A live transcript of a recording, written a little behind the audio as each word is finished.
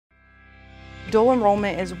Dual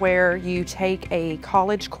enrollment is where you take a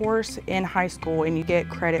college course in high school and you get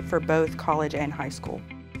credit for both college and high school.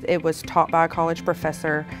 It was taught by a college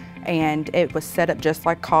professor and it was set up just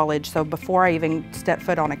like college, so before I even stepped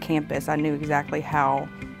foot on a campus, I knew exactly how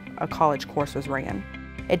a college course was ran.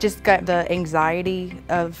 It just got the anxiety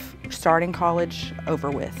of starting college over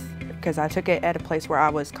with because I took it at a place where I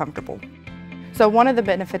was comfortable. So one of the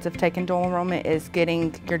benefits of taking dual enrollment is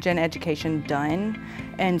getting your gen education done.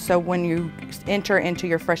 And so when you enter into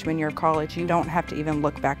your freshman year of college, you don't have to even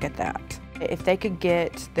look back at that. If they could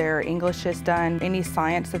get their Englishes done, any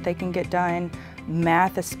science that they can get done,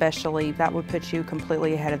 math especially, that would put you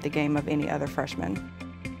completely ahead of the game of any other freshman.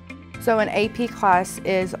 So an AP class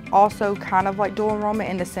is also kind of like dual enrollment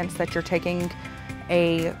in the sense that you're taking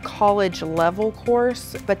a college level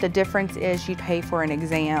course, but the difference is you pay for an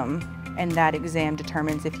exam, and that exam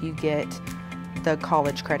determines if you get the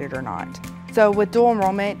college credit or not. So with dual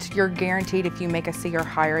enrollment, you're guaranteed if you make a C or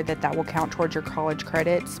higher that will count towards your college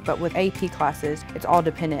credits, but with AP classes, it's all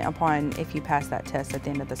dependent upon if you pass that test at the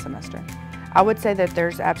end of the semester. I would say that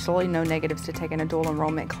there's absolutely no negatives to taking a dual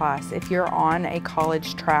enrollment class. If you're on a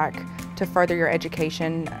college track to further your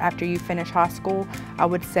education after you finish high school, I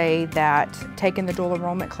would say that taking the dual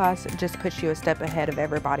enrollment class just puts you a step ahead of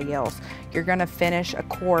everybody else. You're going to finish a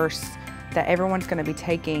course that everyone's going to be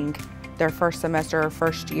taking their first semester or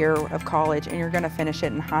first year of college, and you're going to finish it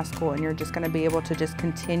in high school, and you're just going to be able to just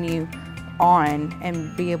continue on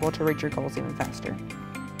and be able to reach your goals even faster.